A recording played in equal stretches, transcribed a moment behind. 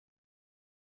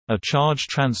A charge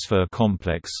transfer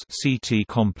complex (CT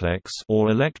complex) or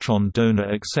electron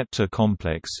donor-acceptor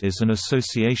complex is an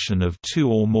association of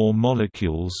two or more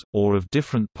molecules, or of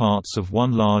different parts of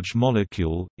one large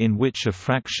molecule, in which a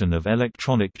fraction of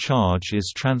electronic charge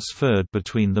is transferred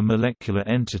between the molecular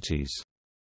entities.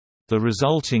 The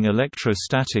resulting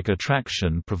electrostatic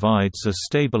attraction provides a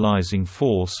stabilizing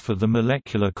force for the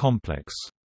molecular complex.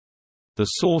 The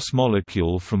source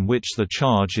molecule from which the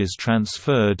charge is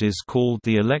transferred is called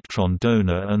the electron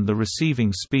donor and the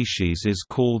receiving species is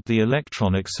called the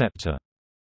electron acceptor.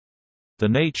 The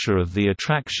nature of the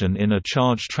attraction in a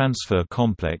charge transfer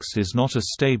complex is not a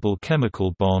stable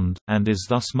chemical bond, and is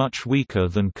thus much weaker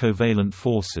than covalent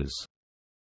forces.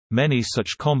 Many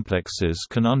such complexes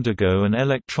can undergo an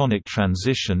electronic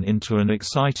transition into an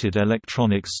excited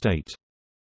electronic state.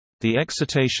 The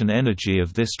excitation energy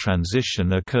of this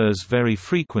transition occurs very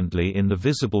frequently in the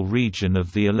visible region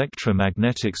of the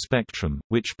electromagnetic spectrum,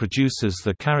 which produces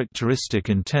the characteristic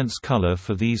intense color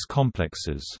for these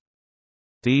complexes.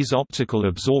 These optical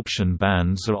absorption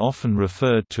bands are often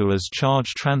referred to as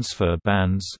charge transfer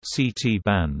bands (CT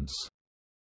bands).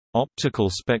 Optical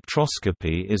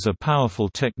spectroscopy is a powerful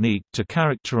technique to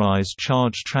characterize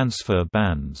charge transfer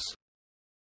bands.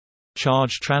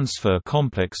 Charge transfer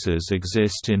complexes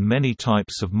exist in many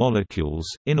types of molecules,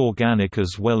 inorganic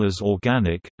as well as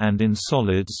organic, and in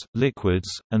solids, liquids,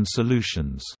 and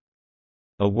solutions.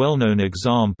 A well-known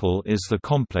example is the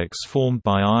complex formed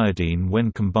by iodine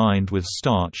when combined with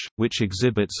starch, which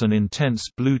exhibits an intense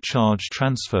blue charge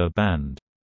transfer band.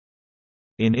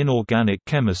 In inorganic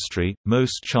chemistry,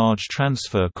 most charge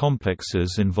transfer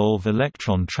complexes involve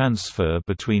electron transfer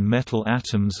between metal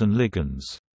atoms and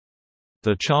ligands.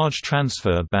 The charge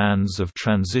transfer bands of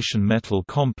transition metal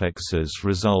complexes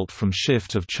result from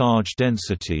shift of charge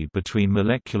density between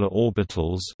molecular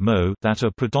orbitals that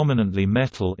are predominantly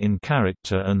metal in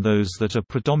character and those that are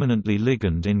predominantly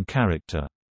ligand in character.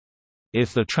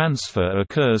 If the transfer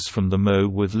occurs from the Mo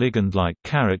with ligand-like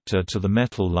character to the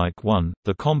metal-like one,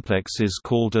 the complex is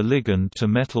called a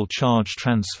ligand-to-metal charge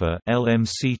transfer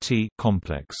 (LMCT)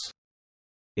 complex.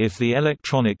 If the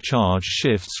electronic charge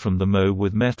shifts from the Mo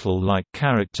with metal-like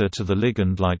character to the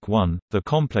ligand-like one, the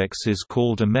complex is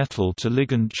called a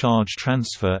metal-to-ligand charge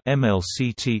transfer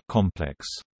 (MLCT) complex.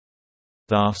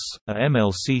 Thus, a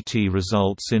MLCT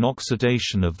results in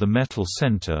oxidation of the metal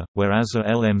center, whereas a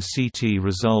LMCT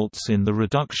results in the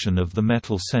reduction of the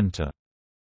metal center.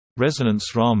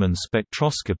 Resonance Raman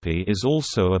spectroscopy is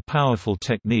also a powerful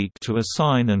technique to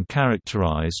assign and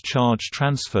characterize charge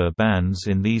transfer bands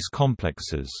in these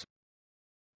complexes.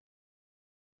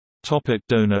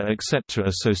 Donor-acceptor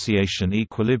association.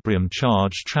 Equilibrium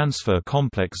charge transfer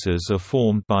complexes are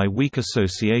formed by weak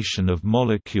association of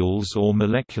molecules or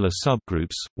molecular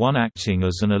subgroups, one acting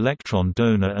as an electron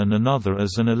donor and another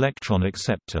as an electron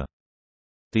acceptor.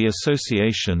 The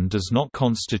association does not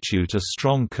constitute a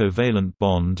strong covalent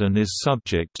bond and is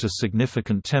subject to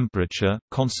significant temperature,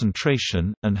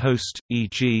 concentration, and host,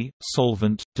 e.g.,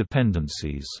 solvent,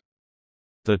 dependencies.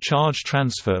 The charge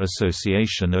transfer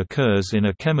association occurs in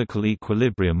a chemical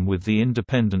equilibrium with the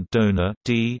independent donor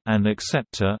D and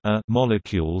acceptor A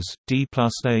molecules D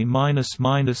plus A minus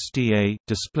Da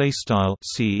display style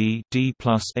CE D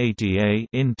plus ADA.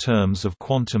 In terms of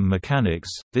quantum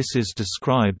mechanics, this is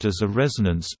described as a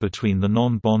resonance between the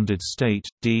non-bonded state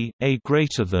D A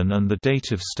greater than and the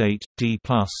dative state D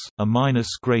plus A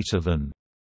minus greater than.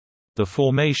 The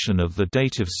formation of the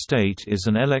dative state is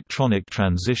an electronic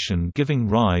transition giving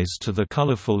rise to the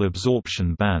colorful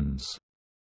absorption bands.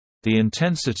 The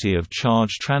intensity of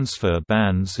charge transfer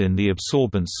bands in the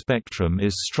absorbance spectrum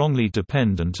is strongly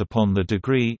dependent upon the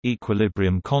degree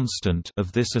equilibrium constant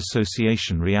of this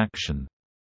association reaction.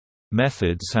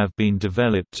 Methods have been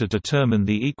developed to determine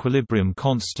the equilibrium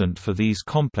constant for these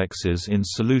complexes in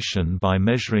solution by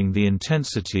measuring the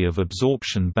intensity of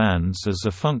absorption bands as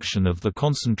a function of the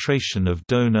concentration of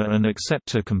donor and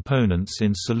acceptor components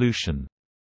in solution.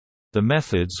 The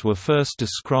methods were first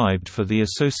described for the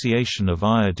association of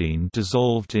iodine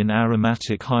dissolved in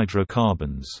aromatic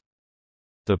hydrocarbons.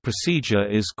 The procedure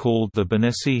is called the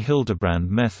Benesi-Hildebrand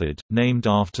method, named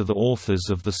after the authors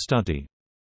of the study.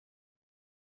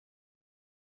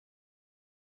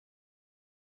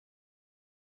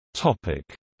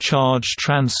 Charge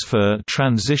transfer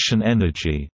transition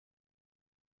energy.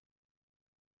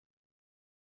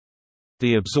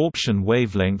 The absorption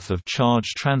wavelength of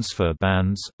charge transfer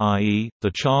bands, i.e.,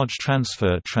 the charge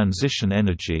transfer transition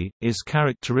energy, is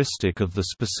characteristic of the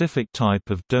specific type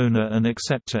of donor and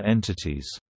acceptor entities.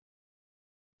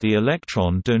 The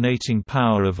electron donating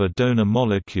power of a donor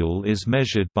molecule is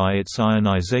measured by its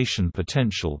ionization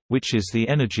potential, which is the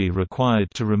energy required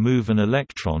to remove an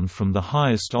electron from the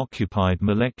highest occupied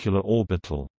molecular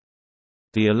orbital.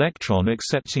 The electron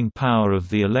accepting power of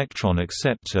the electron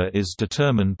acceptor is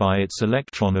determined by its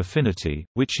electron affinity,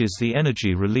 which is the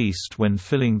energy released when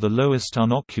filling the lowest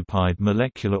unoccupied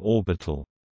molecular orbital.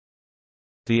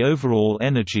 The overall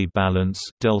energy balance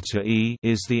delta E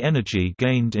is the energy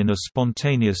gained in a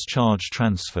spontaneous charge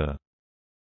transfer.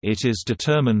 It is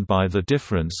determined by the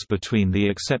difference between the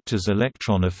acceptor's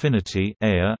electron affinity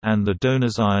and the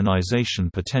donor's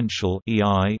ionization potential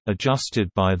 (EI), adjusted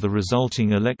by the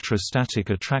resulting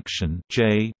electrostatic attraction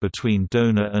J between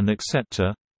donor and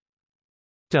acceptor.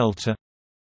 Delta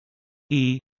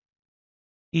E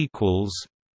equals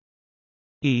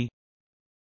E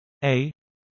A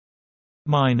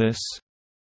minus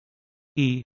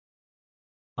E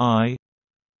I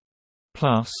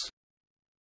plus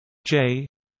J.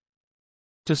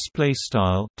 Display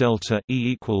style delta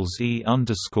E equals E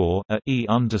underscore A E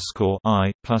underscore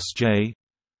I plus J.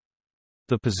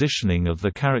 The positioning of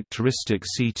the characteristic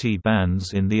CT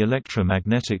bands in the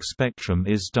electromagnetic spectrum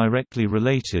is directly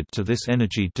related to this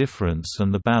energy difference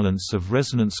and the balance of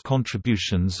resonance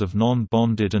contributions of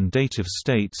non-bonded and dative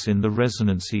states in the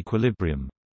resonance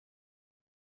equilibrium.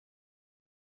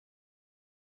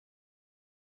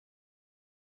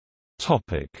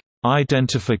 Topic: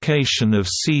 Identification of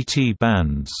CT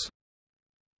bands.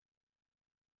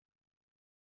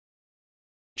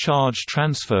 Charge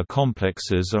transfer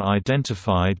complexes are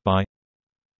identified by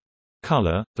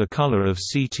color. The color of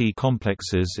CT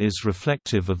complexes is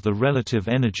reflective of the relative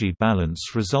energy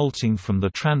balance resulting from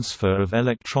the transfer of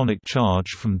electronic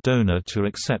charge from donor to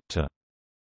acceptor.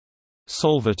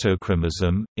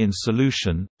 Solvatochromism – in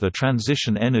solution, the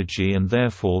transition energy and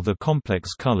therefore the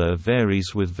complex color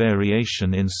varies with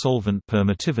variation in solvent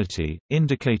permittivity,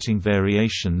 indicating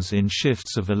variations in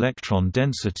shifts of electron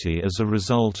density as a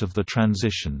result of the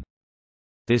transition.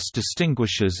 This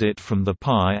distinguishes it from the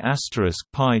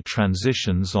pi*pi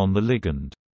transitions on the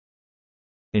ligand.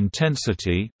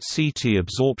 Intensity – CT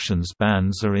absorptions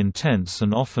bands are intense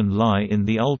and often lie in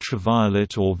the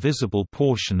ultraviolet or visible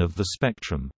portion of the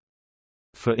spectrum.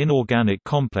 For inorganic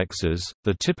complexes,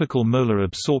 the typical molar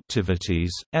absorptivities,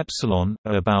 epsilon,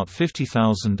 are about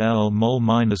 50,000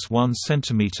 L-mol-1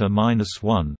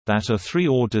 cm-1, that are 3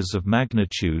 orders of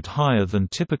magnitude higher than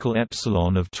typical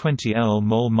epsilon of 20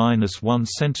 L-mol-1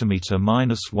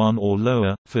 cm-1 or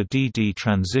lower. For DD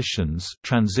transitions,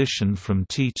 transition from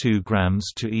T2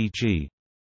 grams to Eg.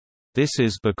 This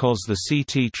is because the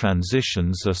CT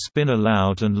transitions are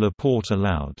spin-allowed and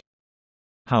Laporte-allowed.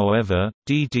 However,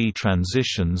 DD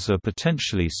transitions are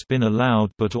potentially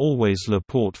spin-allowed but always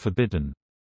Laporte-forbidden.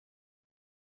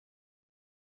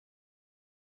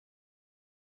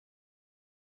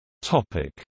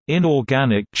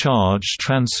 Inorganic charge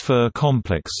transfer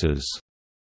complexes.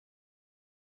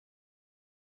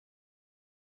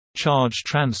 Charge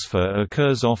transfer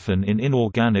occurs often in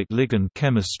inorganic ligand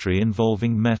chemistry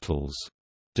involving metals.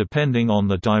 Depending on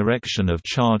the direction of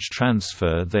charge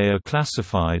transfer, they are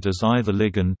classified as either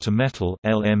ligand-to-metal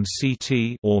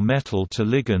 (LMCT) or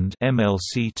metal-to-ligand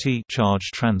 (MLCT) charge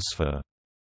transfer.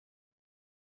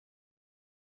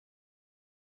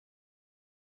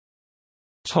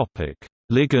 Topic: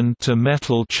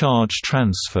 Ligand-to-metal charge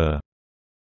transfer.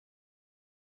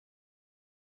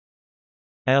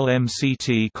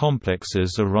 LMCT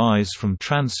complexes arise from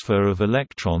transfer of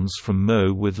electrons from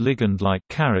Mo with ligand-like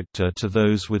character to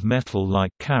those with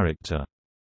metal-like character.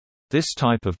 This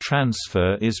type of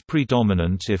transfer is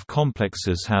predominant if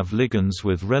complexes have ligands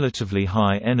with relatively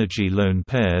high energy lone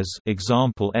pairs,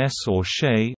 example S or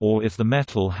She, or if the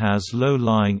metal has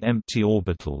low-lying empty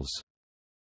orbitals.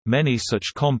 Many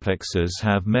such complexes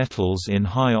have metals in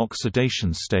high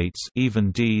oxidation states,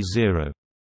 even D0.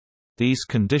 These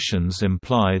conditions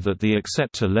imply that the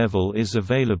acceptor level is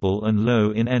available and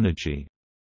low in energy.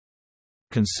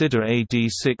 Consider a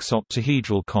D6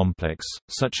 octahedral complex,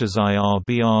 such as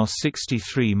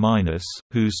IRBr63-,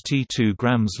 whose T2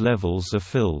 grams levels are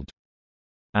filled.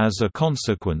 As a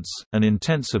consequence, an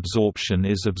intense absorption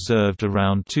is observed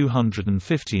around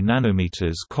 250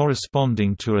 nanometers,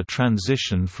 corresponding to a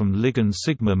transition from ligand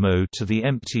sigma Mo to the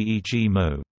empty Eg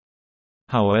Mo.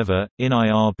 However, in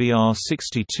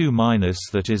IRBr62-,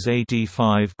 that is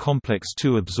AD5 complex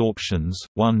 2 absorptions,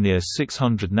 one near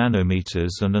 600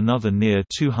 nanometers and another near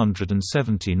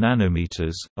 270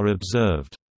 nanometers, are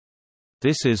observed.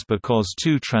 This is because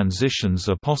 2 transitions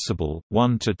are possible,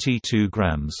 one to T2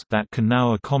 grams that can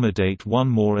now accommodate one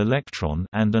more electron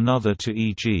and another to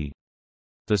Eg.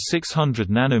 The 600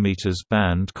 nanometers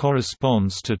band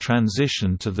corresponds to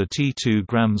transition to the T2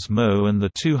 grams Mo and the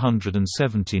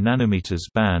 270 nanometers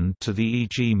band to the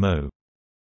Eg Mo.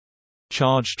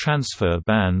 Charge transfer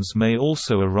bands may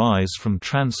also arise from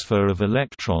transfer of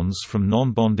electrons from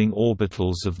non-bonding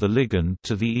orbitals of the ligand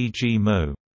to the Eg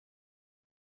Mo.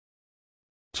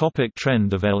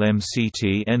 Trend of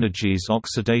LMCT energies: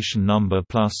 oxidation number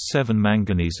 +7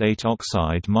 manganese 8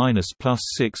 oxide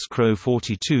 -+6 Cro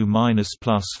 42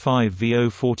 -+5 Vo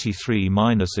 43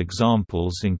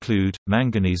 Examples include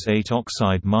manganese 8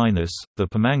 oxide the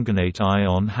permanganate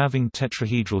ion having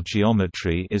tetrahedral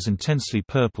geometry is intensely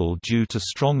purple due to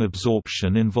strong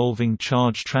absorption involving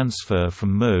charge transfer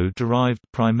from Mo derived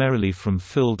primarily from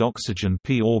filled oxygen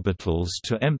p orbitals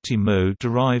to empty Mo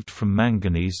derived from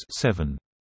manganese 7.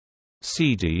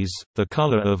 CDs, the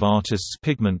color of artist's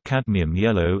pigment cadmium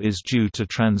yellow is due to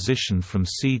transition from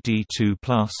CD2+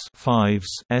 5s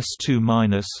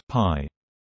S2- pi.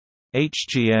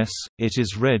 HGS, it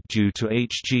is red due to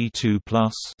Hg2+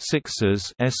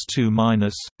 6s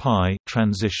S2- pi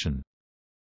transition.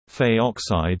 Fe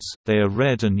oxides, they are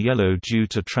red and yellow due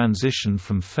to transition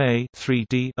from Fe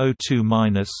 3D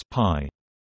O2- pi.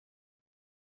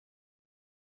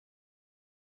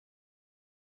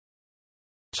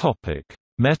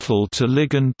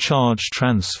 Metal-to-ligand charge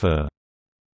transfer.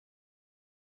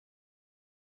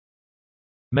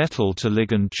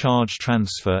 Metal-to-ligand charge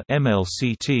transfer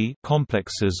 (MLCT)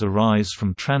 complexes arise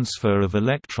from transfer of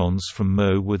electrons from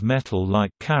Mo with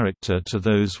metal-like character to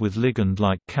those with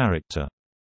ligand-like character.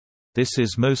 This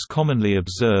is most commonly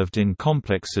observed in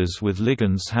complexes with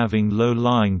ligands having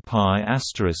low-lying pi*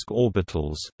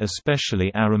 orbitals,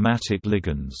 especially aromatic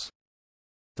ligands.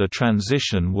 The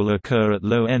transition will occur at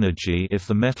low energy if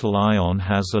the metal ion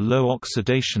has a low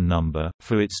oxidation number,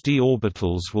 for its d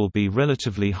orbitals will be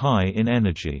relatively high in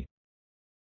energy.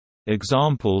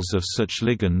 Examples of such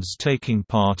ligands taking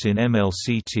part in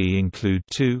MLCT include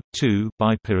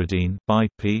 2,2-bipyridine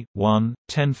 (bip),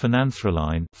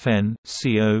 1,10-phenanthroline (phen),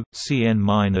 CO,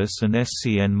 Cn- and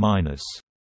SCN-.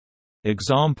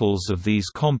 Examples of these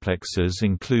complexes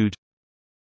include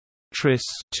tris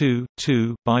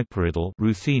 2,2-bipyridyl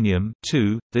ruthenium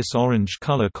 2. This orange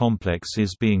color complex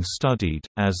is being studied,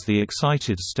 as the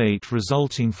excited state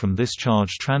resulting from this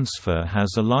charge transfer has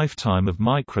a lifetime of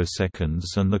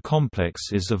microseconds and the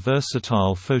complex is a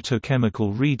versatile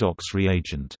photochemical redox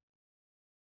reagent.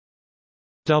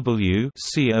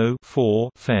 CO4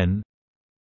 phen,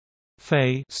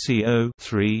 Fe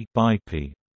CO3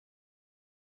 bip.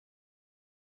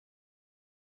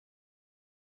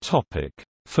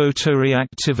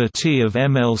 Photoreactivity of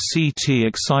MLCT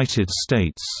excited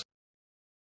states.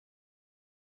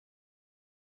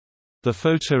 The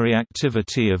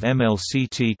photoreactivity of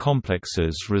MLCT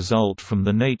complexes result from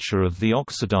the nature of the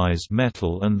oxidized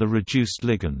metal and the reduced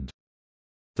ligand.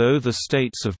 Though the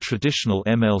states of traditional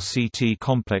MLCT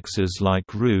complexes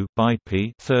like Ru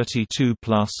 (bip)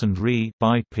 32+ and Re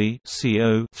 (bip)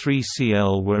 CO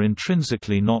 3Cl were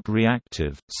intrinsically not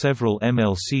reactive, several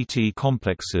MLCT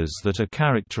complexes that are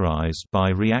characterized by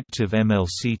reactive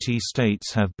MLCT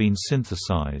states have been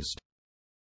synthesized.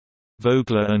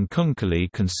 Vogler and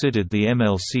Kunkeli considered the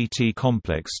MLCT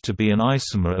complex to be an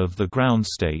isomer of the ground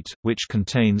state, which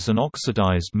contains an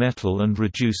oxidized metal and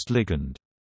reduced ligand.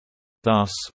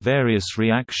 Thus, various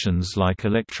reactions like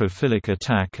electrophilic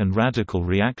attack and radical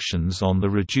reactions on the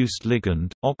reduced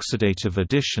ligand, oxidative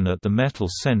addition at the metal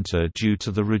center due to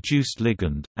the reduced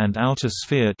ligand, and outer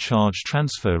sphere charge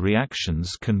transfer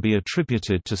reactions can be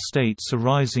attributed to states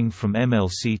arising from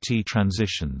MLCT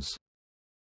transitions.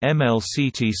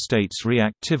 MLCT states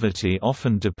reactivity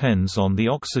often depends on the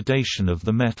oxidation of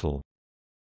the metal.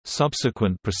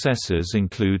 Subsequent processes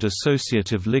include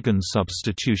associative ligand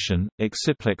substitution,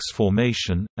 exciplex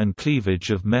formation, and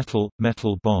cleavage of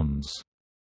metal-metal bonds.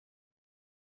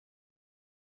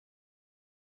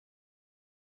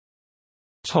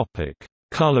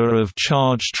 Color of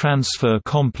charge transfer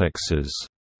complexes.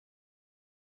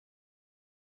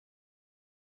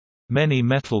 Many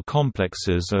metal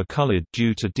complexes are colored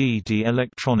due to d-d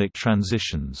electronic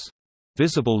transitions.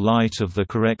 Visible light of the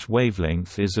correct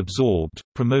wavelength is absorbed,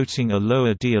 promoting a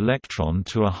lower d electron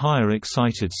to a higher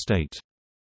excited state.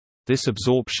 This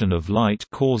absorption of light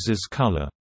causes color.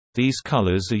 These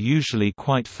colors are usually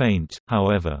quite faint,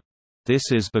 however.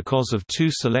 This is because of two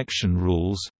selection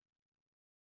rules.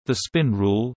 The spin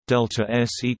rule, delta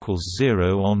S equals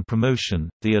 0 on promotion,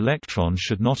 the electron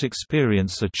should not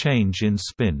experience a change in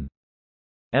spin.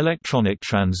 Electronic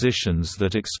transitions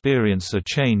that experience a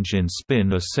change in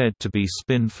spin are said to be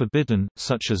spin-forbidden,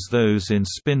 such as those in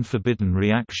spin-forbidden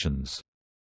reactions.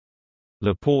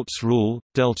 Laporte's rule,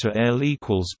 delta L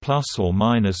equals plus or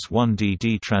minus 1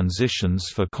 dd. Transitions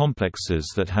for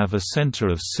complexes that have a center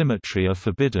of symmetry are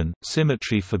forbidden,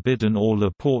 symmetry forbidden or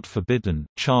Laporte forbidden.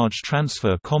 Charge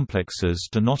transfer complexes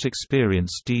do not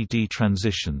experience dd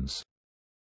transitions.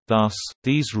 Thus,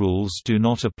 these rules do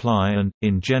not apply and,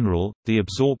 in general, the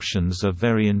absorptions are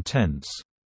very intense.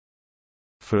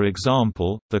 For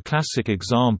example, the classic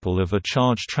example of a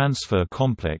charge transfer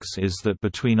complex is that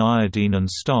between iodine and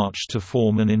starch to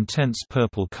form an intense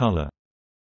purple color.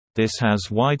 This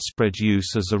has widespread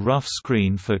use as a rough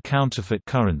screen for counterfeit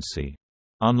currency.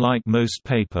 Unlike most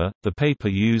paper, the paper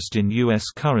used in U.S.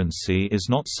 currency is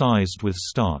not sized with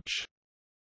starch.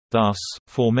 Thus,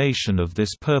 formation of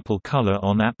this purple color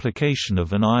on application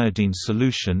of an iodine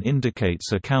solution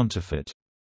indicates a counterfeit.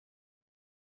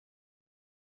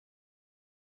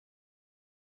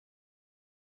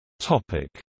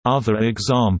 Other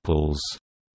examples: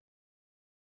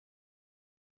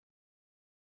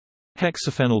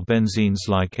 hexaphenylbenzenes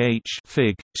like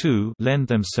H-Fig-2 lend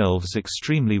themselves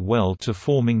extremely well to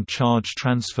forming charge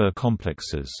transfer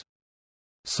complexes.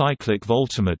 Cyclic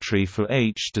voltammetry for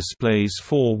H displays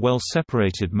 4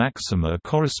 well-separated maxima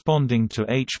corresponding to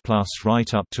H+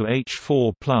 right up to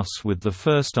H4+ with the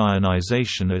first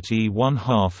ionization at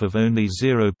E1/2 of only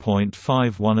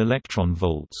 0.51 electron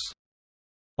volts.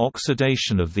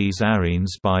 Oxidation of these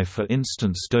arenes by, for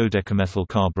instance,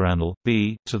 dodecamethylcarbonyl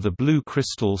B to the blue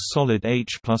crystal solid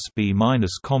H plus B-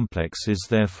 complex is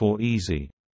therefore easy.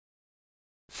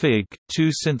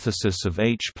 Fig-2 synthesis of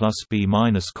H plus B-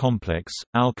 complex,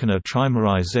 alkana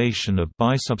trimerization of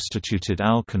bisubstituted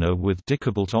alkana with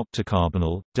dicobalt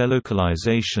octocarbonyl,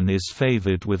 delocalization is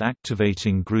favored with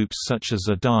activating groups such as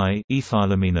a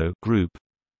di-ethylamino group.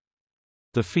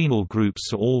 The phenyl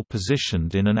groups are all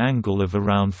positioned in an angle of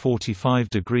around 45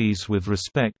 degrees with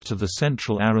respect to the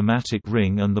central aromatic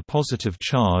ring, and the positive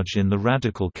charge in the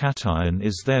radical cation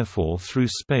is therefore through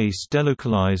space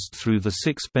delocalized through the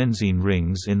 6 benzene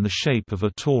rings in the shape of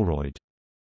a toroid.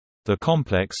 The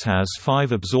complex has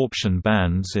 5 absorption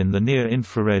bands in the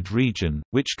near-infrared region,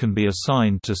 which can be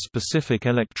assigned to specific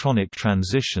electronic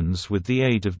transitions with the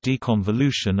aid of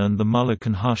deconvolution and the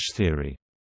Mulliken-Hush theory.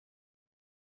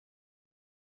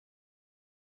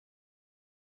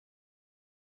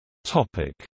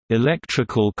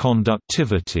 Electrical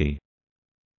conductivity.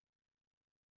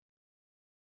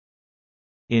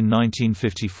 In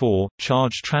 1954,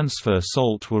 charge transfer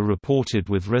salt were reported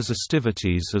with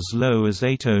resistivities as low as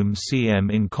 8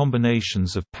 ohm/cm in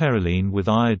combinations of perylene with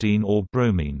iodine or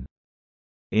bromine.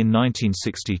 In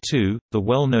 1962, the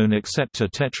well-known acceptor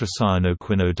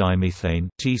tetracyanoquinodimethyl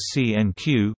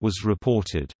 (TCNQ) was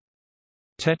reported.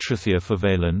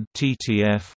 Tetrathiafurvalin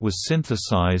 (TTF) was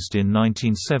synthesized in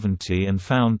 1970 and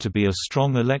found to be a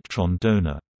strong electron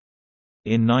donor.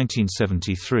 In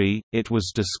 1973, it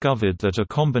was discovered that a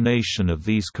combination of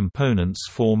these components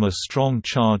form a strong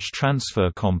charge transfer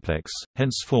complex,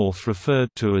 henceforth referred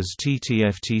to as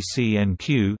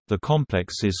TTF-TCNQ. The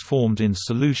complex is formed in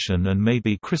solution and may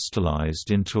be crystallized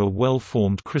into a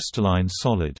well-formed crystalline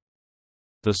solid.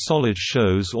 The solid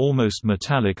shows almost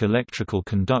metallic electrical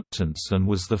conductance and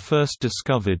was the first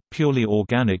discovered purely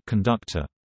organic conductor.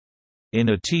 In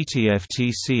a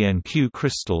TTF-TCNQ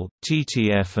crystal,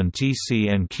 TTF and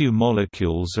TCNQ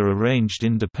molecules are arranged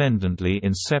independently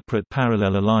in separate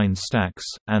parallel aligned stacks,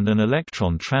 and an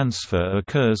electron transfer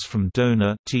occurs from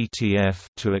donor (TTF)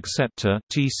 to acceptor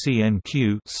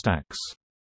 (TCNQ) stacks.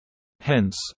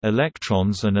 Hence,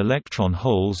 electrons and electron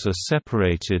holes are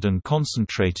separated and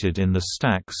concentrated in the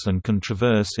stacks and can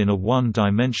traverse in a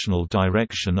one-dimensional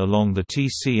direction along the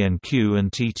TCNQ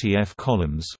and TTF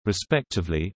columns,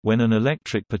 respectively, when an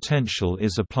electric potential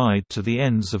is applied to the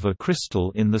ends of a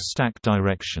crystal in the stack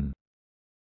direction.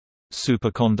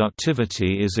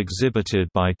 Superconductivity is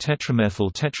exhibited by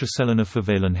tetramethyl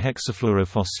tetraselenofurvalin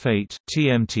hexafluorophosphate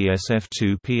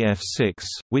 (TMTSF2PF6),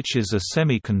 which is a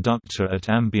semiconductor at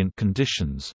ambient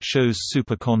conditions, shows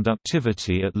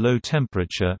superconductivity at low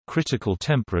temperature, critical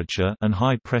temperature, and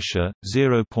high pressure,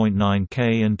 0.9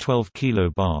 K and 12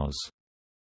 kilobars.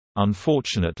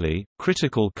 Unfortunately,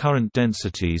 critical current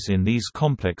densities in these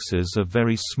complexes are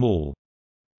very small.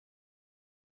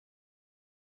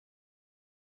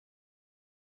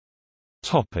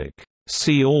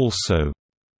 See also: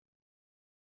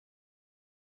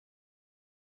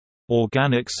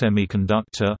 Organic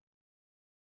semiconductor,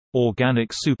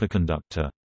 Organic superconductor.